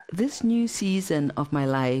this new season of my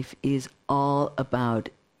life is all about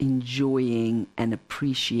enjoying and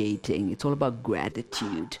appreciating. It's all about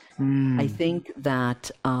gratitude. I think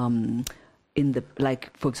that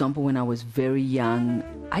for example, when I was very young,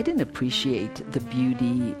 I didn't appreciate the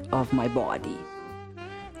beauty of my body.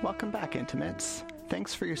 Welcome back, Intimates.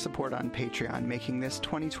 Thanks for your support on Patreon, making this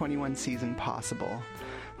 2021 season possible.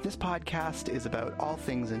 This podcast is about all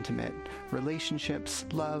things intimate: relationships,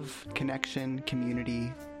 love, connection,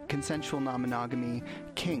 community, consensual non-monogamy,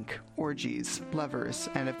 kink, orgies, lovers,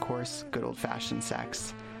 and of course, good old-fashioned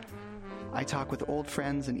sex. I talk with old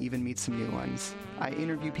friends and even meet some new ones. I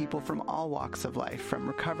interview people from all walks of life, from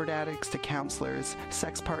recovered addicts to counselors,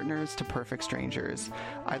 sex partners to perfect strangers.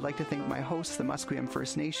 I'd like to thank my hosts, the Musqueam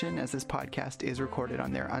First Nation, as this podcast is recorded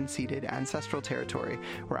on their unceded ancestral territory,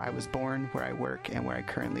 where I was born, where I work, and where I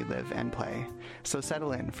currently live and play. So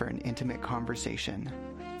settle in for an intimate conversation.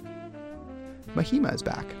 Mahima is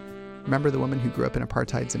back. Remember the woman who grew up in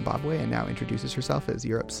apartheid Zimbabwe and now introduces herself as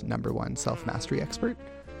Europe's #1 self-mastery expert?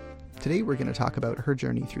 Today we're going to talk about her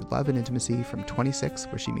journey through love and intimacy from 26,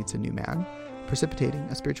 where she meets a new man, precipitating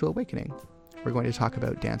a spiritual awakening. We're going to talk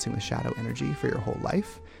about dancing with shadow energy for your whole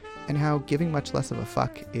life, and how giving much less of a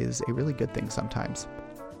fuck is a really good thing sometimes.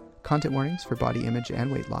 Content warnings for body image and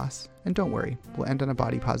weight loss, and don't worry, we'll end on a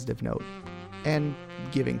body positive note, and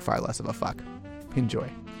giving far less of a fuck. Enjoy.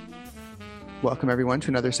 Welcome everyone to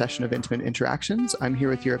another session of Intimate Interactions. I'm here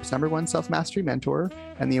with Europe's #1 self-mastery mentor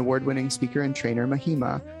and the award-winning speaker and trainer,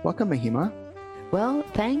 Mahima. Welcome, Mahima. Well,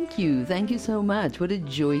 thank you. Thank you so much. What a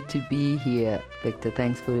joy to be here, Victor.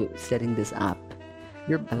 Thanks for setting this up.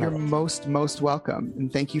 You're most welcome,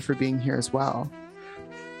 and thank you for being here as well.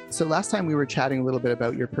 So last time we were chatting a little bit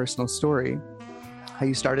about your personal story, how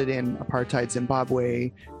you started in apartheid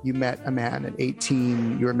Zimbabwe, you met a man at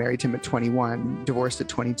 18, you were married to him at 21, divorced at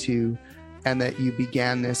 22, and that you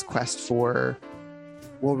began this quest for,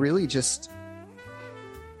 well, really just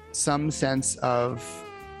some sense of,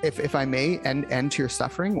 if I may, end to your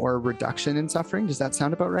suffering or reduction in suffering. Does that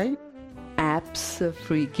sound about right?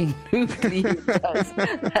 Abso-freaking-lutely it does.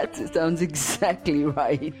 That sounds exactly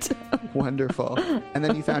right. Wonderful. And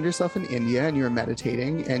then you found yourself in India and you were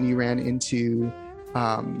meditating and you ran into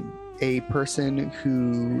a person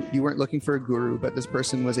who, you weren't looking for a guru, but this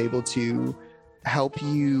person was able to help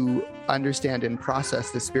you understand and process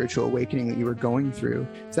the spiritual awakening that you were going through.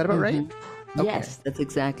 Is that about right? Okay. Yes, that's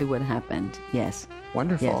exactly what happened. Yes.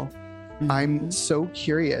 Wonderful. Yes. I'm so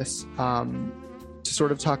curious to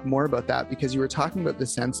sort of talk more about that, because you were talking about the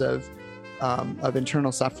sense of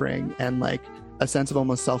internal suffering and like a sense of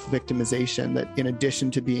almost self-victimization, that in addition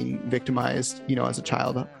to being victimized, as a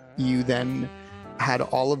child, you then had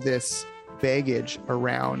all of this baggage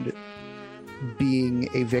around being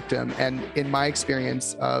a victim. And in my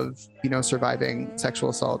experience of, surviving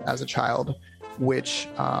sexual assault as a child, which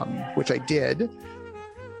I did,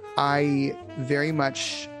 I very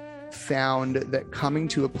much found that coming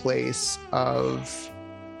to a place of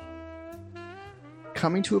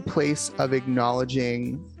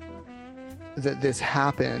acknowledging that this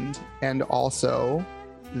happened, and also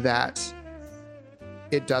that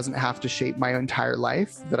it doesn't have to shape my entire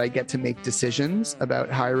life, that I get to make decisions about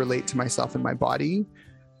how I relate to myself and my body.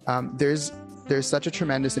 There's such a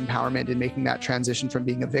tremendous empowerment in making that transition from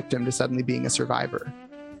being a victim to suddenly being a survivor.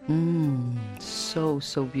 So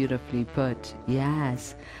beautifully put.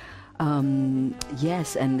 Yes.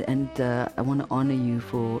 Yes. And I want to honor you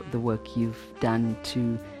for the work you've done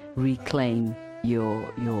to reclaim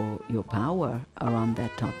your power around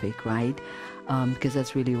that topic, right? Because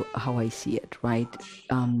that's really how I see it, right?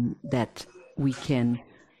 That we can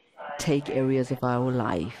take areas of our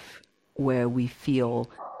life where we feel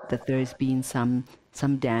that there has been some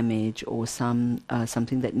damage or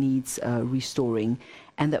something that needs restoring,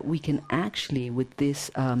 and that we can actually, with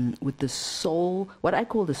the soul, what I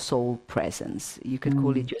call the soul presence, you could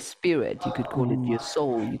call it your spirit, you could call it your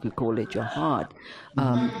soul, you could call it your heart,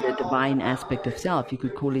 the divine aspect of self, you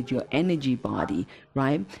could call it your energy body,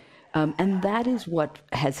 right? And that is what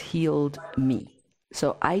has healed me.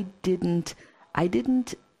 So I didn't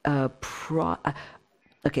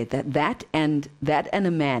okay, that and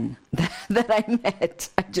a man that I met.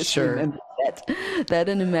 I just remember that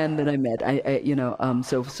and a man that I met.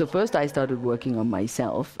 So first I started working on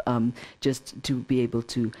myself, just to be able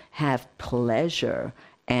to have pleasure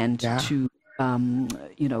and to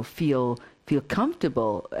feel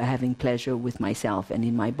comfortable having pleasure with myself and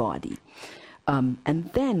in my body. And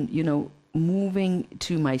then, moving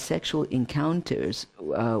to my sexual encounters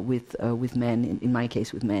with men, in my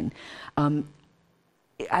case with men,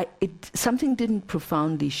 something didn't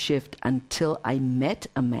profoundly shift until I met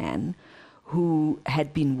a man who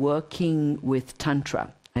had been working with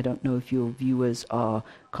Tantra. I don't know if your viewers are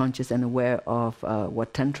conscious and aware of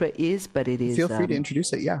what Tantra is, but it is... Feel free to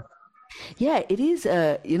introduce it, yeah. Yeah, it is,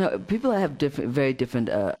 people have very different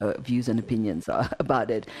views and opinions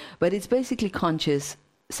about it, but it's basically conscious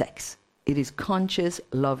sex. It is conscious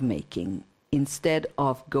lovemaking. Instead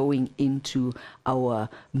of going into our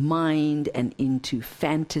mind and into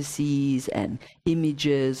fantasies and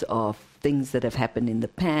images of things that have happened in the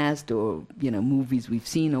past, or movies we've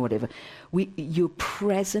seen or whatever, you're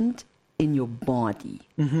present in your body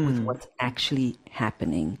with what's actually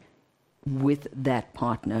happening with that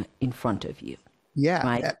partner in front of you. Yeah.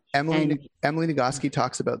 Right? Emily Nagoski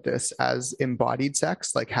talks about this as embodied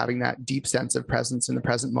sex, like having that deep sense of presence in the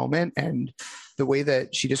present moment. And the way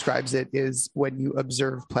that she describes it is when you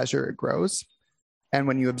observe pleasure, it grows. And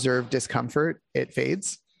when you observe discomfort, it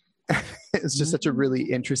fades. It's just such a really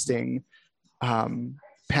interesting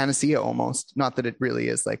panacea almost. Not that it really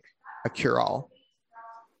is like a cure-all.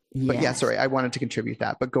 Yes. But yeah, sorry, I wanted to contribute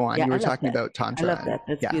that, but go on. Yeah, you were talking about Tantra. I love that.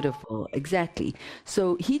 That's beautiful. Exactly.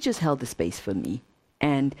 So he just held the space for me.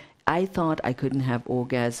 And I thought I couldn't have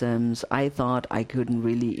orgasms. I thought I couldn't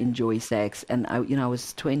really enjoy sex. And I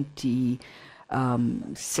was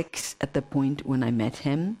 26 at the point when I met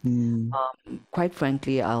him. Quite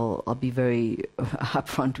frankly, I'll be very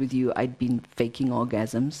upfront with you. I'd been faking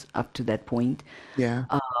orgasms up to that point. Yeah.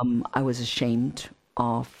 I was ashamed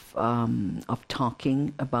of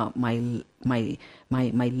talking about my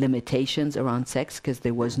limitations around sex, because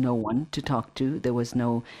there was no one to talk to. There was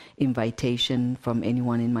no invitation from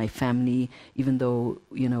anyone in my family, even though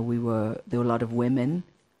there were a lot of women,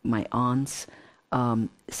 my aunts.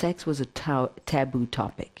 Sex was a taboo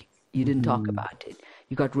topic. You didn't talk about it.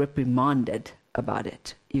 You got reprimanded about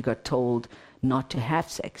it. You got told not to have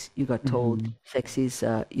sex. You got told sex is,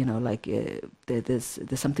 there's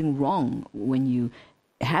something wrong when you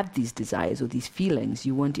have these desires or these feelings.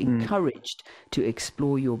 You weren't encouraged to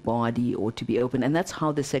explore your body or to be open. And that's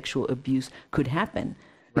how the sexual abuse could happen,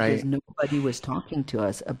 because nobody was talking to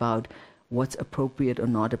us about what's appropriate or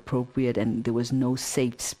not appropriate. And there was no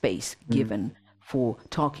safe space given for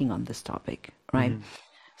talking on this topic, right?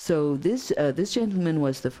 So this gentleman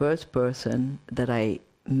was the first person that I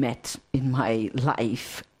met in my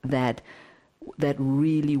life that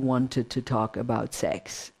really wanted to talk about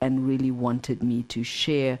sex and really wanted me to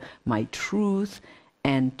share my truth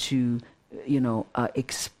and to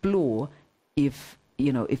explore if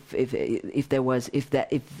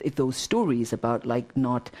those stories about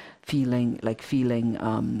not feeling not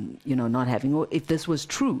having, or if this was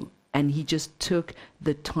true. And he just took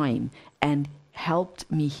the time and helped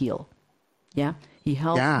me heal. He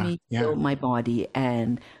helped me heal my body,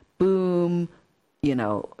 and boom,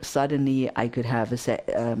 suddenly I could have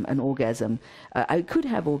an orgasm. I could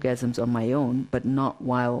have orgasms on my own, but not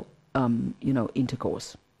while,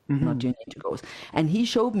 intercourse, not during intercourse. And he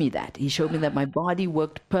showed me that. He showed me that my body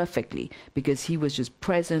worked perfectly because he was just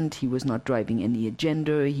present. He was not driving any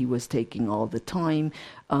agenda. He was taking all the time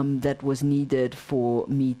that was needed for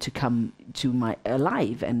me to come to my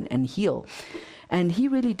alive and heal. And he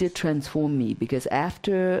really did transform me, because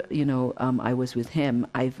after, I was with him,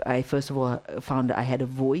 I first of all found I had a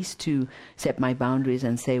voice to set my boundaries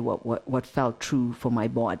and say what felt true for my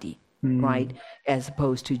body, right? As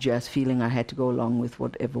opposed to just feeling I had to go along with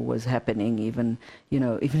whatever was happening, even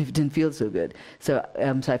if it didn't feel so good. So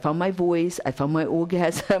I found my voice, I found my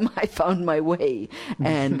orgasm, I found my way.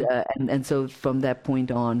 And so from that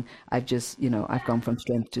point on, I've just, I've gone from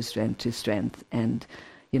strength to strength to strength. And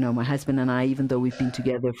my husband and I, even though we've been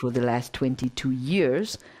together for the last 22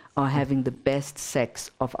 years, are having the best sex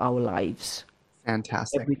of our lives.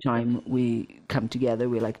 Fantastic. Every time we come together,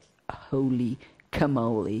 we're like, holy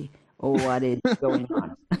camole, what is going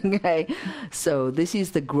on? Okay. So this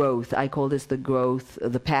is the growth. I call this the growth,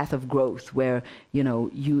 the path of growth, where,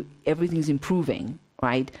 everything's improving,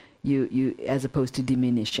 right? You as opposed to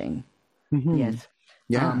diminishing. Yes.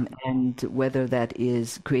 Yeah. And whether that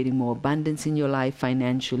is creating more abundance in your life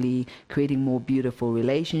financially, creating more beautiful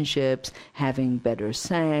relationships, having better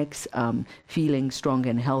sex, feeling stronger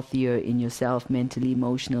and healthier in yourself mentally,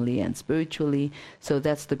 emotionally, and spiritually. So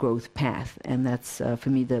that's the growth path. And that's, for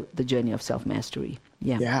me, the journey of self-mastery.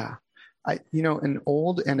 Yeah. Yeah. An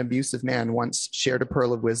old and abusive man once shared a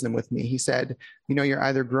pearl of wisdom with me. He said, you're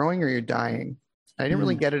either growing or you're dying. I didn't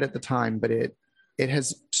really get it at the time, but it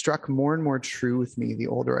has struck more and more true with me the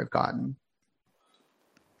older I've gotten.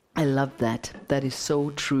 I love that. That is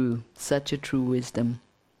so true. Such a true wisdom.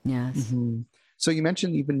 Yes. So you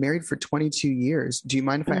mentioned you've been married for 22 years. Do you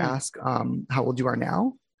mind if I ask how old you are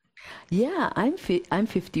now? Yeah, I'm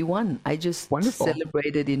 51. I just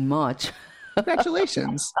celebrated in March.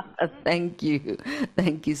 Congratulations. Thank you.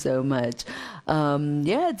 Thank you so much.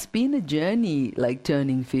 Yeah, it's been a journey, like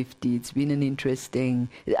turning 50. It's been an interesting,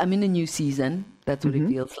 I'm in a new season. That's what it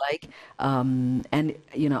feels like. And,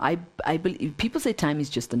 you know, I believe people say time is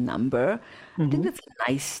just a number. I think that's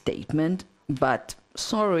a nice statement, but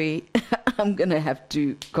sorry, I'm going to have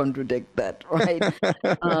to contradict that, right?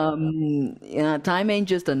 You know, time ain't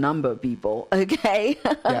just a number, people, okay?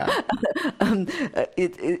 Yeah.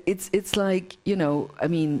 It's like, you know, I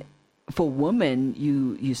mean, for women,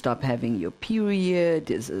 you stop having your period.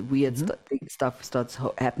 There's a weird stuff starts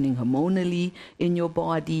happening hormonally in your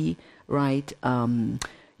body, right?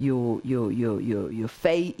 Your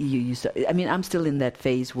phase. I mean, I'm still in that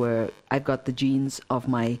phase where I've got the genes of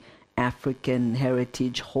my African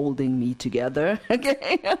heritage holding me together.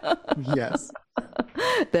 Okay. Yes.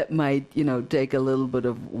 That might, you know, take a little bit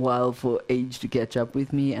of while for age to catch up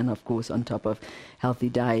with me. And of course, on top of healthy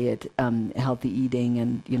diet, healthy eating,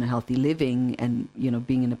 and, you know, healthy living, and, you know,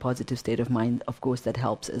 being in a positive state of mind, of course, that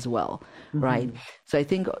helps as well, right? So I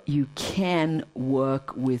think you can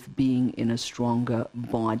work with being in a stronger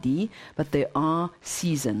body, but there are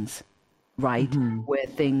seasons, right, where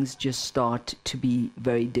things just start to be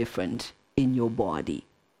very different in your body,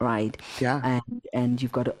 right? Yeah. And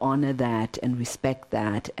you've got to honor that and respect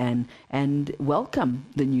that, and welcome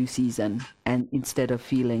the new season, and instead of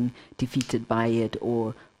feeling defeated by it,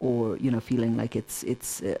 or you know, feeling like it's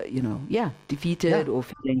you know, defeated, or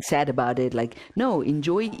feeling sad about it. Like, no,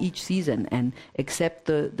 enjoy each season and accept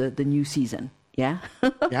the new season. Yeah.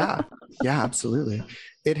 Yeah, absolutely.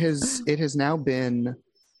 It has now been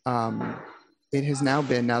now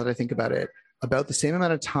that I think about it, about the same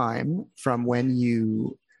amount of time from when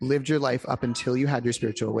you lived your life up until you had your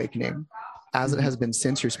spiritual awakening as it has been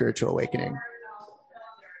since your spiritual awakening.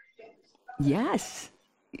 Yes.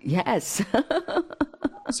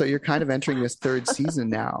 So you're kind of entering this third season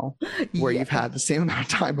now, where you've had the same amount of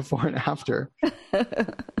time before and after.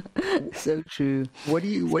 So true. What do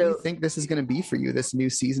you think this is going to be for you, this new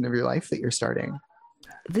season of your life that you're starting?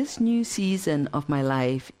 This new season of my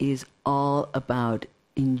life is all about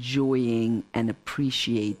enjoying and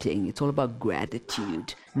appreciating. It's all about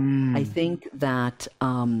gratitude. I think that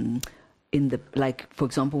for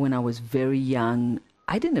example, when I was very young,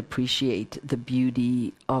 I didn't appreciate the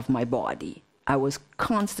beauty of my body. I was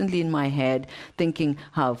constantly in my head thinking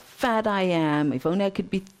how fat I am. If only I could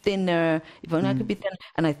be thinner. If only I could be thinner.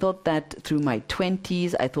 And I thought that through my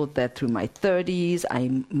 20s. I thought that through my 30s.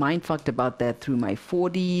 I mind fucked about that through my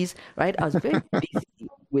 40s, right? I was very busy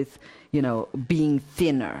with, you know, being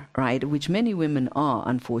thinner, right? Which many women are,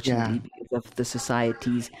 unfortunately, because of the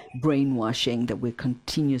society's brainwashing that we're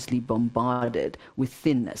continuously bombarded with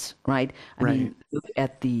thinness, right? I mean, look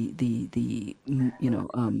at the you know,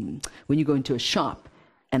 when you go into a shop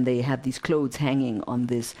and they have these clothes hanging on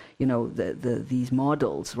this, you know, these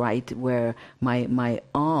models, right? Where my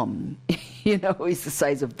arm, you know, is the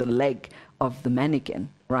size of the leg of the mannequin,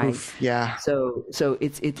 right? Oof, yeah. So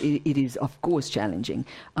it is of course challenging.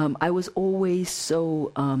 I was always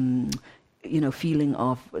so you know, feeling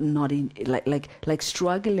of not in like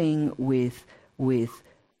struggling with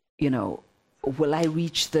you know, will I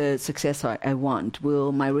reach the success I want?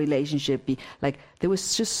 Will my relationship be like? There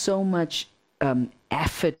was just so much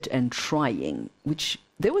effort and trying, which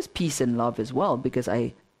there was peace and love as well, because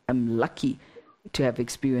I am lucky to have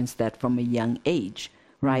experienced that from a young age,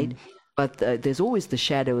 right? But there's always the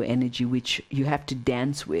shadow energy which you have to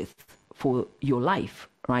dance with for your life,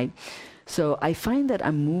 right? So I find that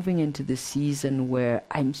I'm moving into this season where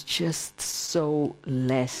I'm just so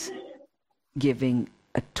less giving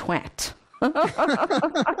a twat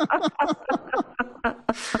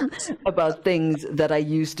about things that I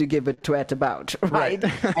used to give a twat about, right?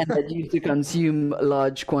 And that used to consume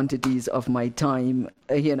large quantities of my time,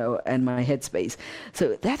 you know, and my headspace.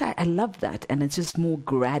 So that I love that. And it's just more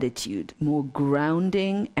gratitude, more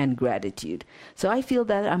grounding and gratitude. So I feel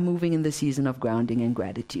that I'm moving in the season of grounding and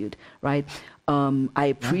gratitude, right? I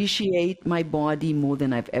appreciate my body more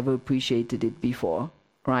than I've ever appreciated it before.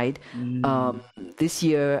 Right. This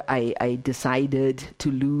year, I decided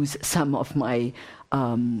to lose some of my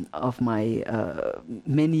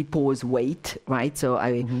menopause weight. Right. So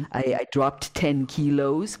I dropped 10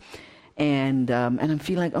 kilos, and I'm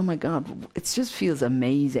feeling like, oh my God, it just feels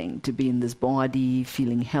amazing to be in this body,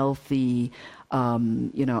 feeling healthy.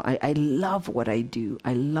 You know, I love what I do.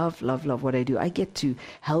 I love what I do. I get to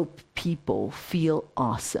help people feel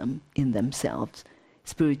awesome in themselves,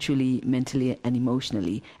 spiritually, mentally, and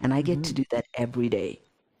emotionally. And I get to do that every day.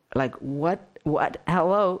 Like, what,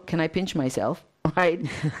 hello, can I pinch myself? right?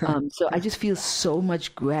 So I just feel so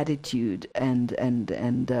much gratitude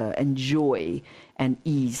and joy and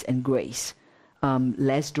ease and grace,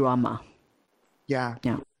 less drama. Yeah.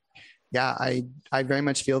 Yeah. Yeah, I very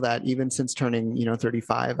much feel that even since turning,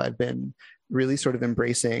 35, I've been really sort of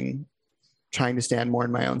embracing trying to stand more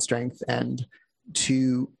in my own strength and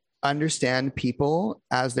to understand people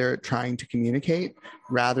as they're trying to communicate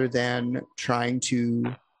rather than trying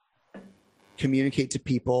to communicate to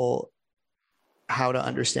people how to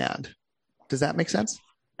understand. Does that make sense?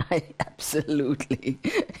 Absolutely.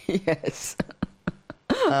 Yes.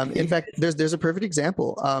 In fact, there's a perfect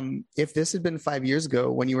example. If this had been 5 years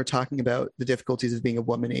ago, when you were talking about the difficulties of being a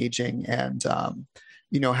woman aging and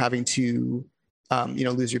having to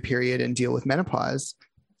lose your period and deal with menopause,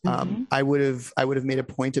 Mm-hmm. I would have made a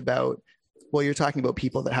point about, well, you're talking about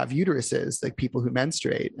people that have uteruses, like people who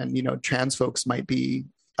menstruate, and trans folks might be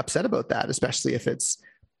upset about that, especially if it's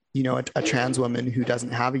a trans woman who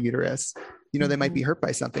doesn't have a uterus. They might be hurt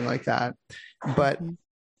by something like that, but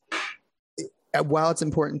while it's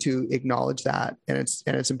important to acknowledge that, and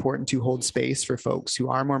it's important to hold space for folks who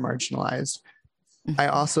are more marginalized, I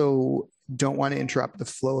also don't want to interrupt the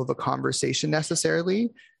flow of a conversation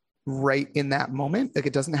necessarily right in that moment. Like,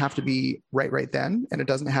 it doesn't have to be right then, and it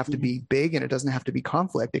doesn't have to be big, and it doesn't have to be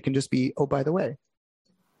conflict. It can just be, oh, by the way.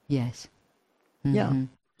 Yes. Yeah.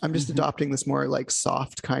 I'm just adopting this more like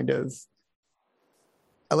soft kind of,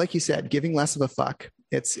 like you said, giving less of a fuck.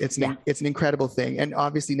 It's an incredible thing. And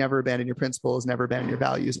obviously never abandon your principles, never abandon your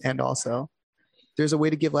values. And also there's a way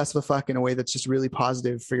to give less of a fuck in a way that's just really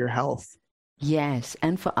positive for your health. Yes,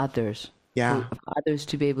 and for others. Yeah. For others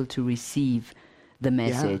to be able to receive the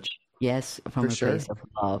message. Yes, from a place of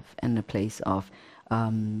love and a place of,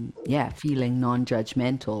 feeling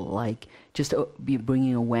non-judgmental, like just be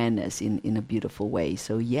bringing awareness in a beautiful way.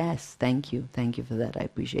 So yes, thank you for that. I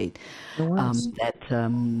appreciate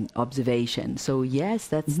that observation. So yes,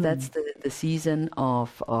 that's the season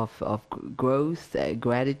of growth,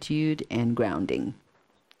 gratitude, and grounding.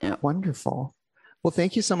 Yeah. Wonderful. Well,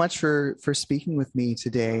 thank you so much for speaking with me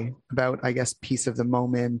today about, I guess, peace of the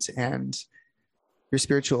moment and your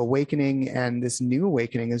spiritual awakening and this new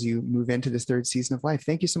awakening as you move into this third season of life.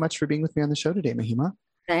 Thank you so much for being with me on the show today, Mahima.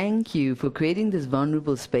 Thank you for creating this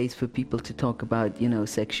vulnerable space for people to talk about,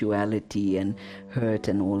 sexuality and hurt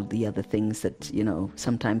and all the other things that,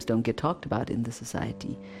 sometimes don't get talked about in the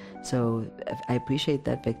society. So I appreciate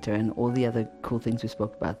that, Victor, and all the other cool things we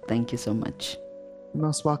spoke about. Thank you so much. You're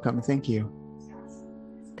most welcome. Thank you.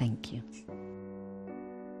 Thank you.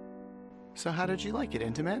 So how did you like it,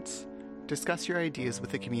 Intimates? Discuss your ideas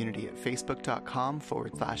with the community at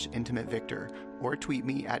facebook.com/IntimateVictor, or tweet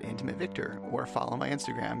me at IntimateVictor, or follow my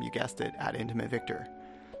Instagram, you guessed it, at IntimateVictor.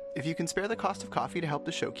 If you can spare the cost of coffee to help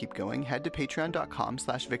the show keep going, head to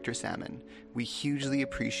patreon.com/VictorSalmon. We hugely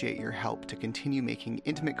appreciate your help to continue making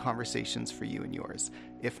intimate conversations for you and yours.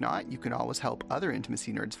 If not, you can always help other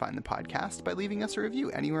intimacy nerds find the podcast by leaving us a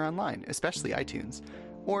review anywhere online, especially iTunes.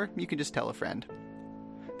 Or you can just tell a friend.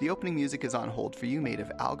 The opening music is on hold for you, made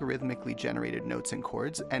of algorithmically generated notes and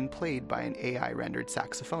chords and played by an AI-rendered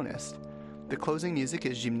saxophonist. The closing music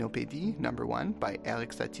is Gymnopédie No. 1 by Eric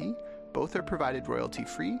Satie. Both are provided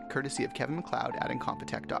royalty-free, courtesy of Kevin MacLeod at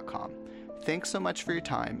Incompetech.com. Thanks so much for your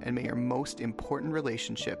time, and may your most important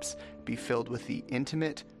relationships be filled with the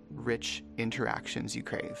intimate, rich interactions you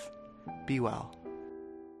crave. Be well.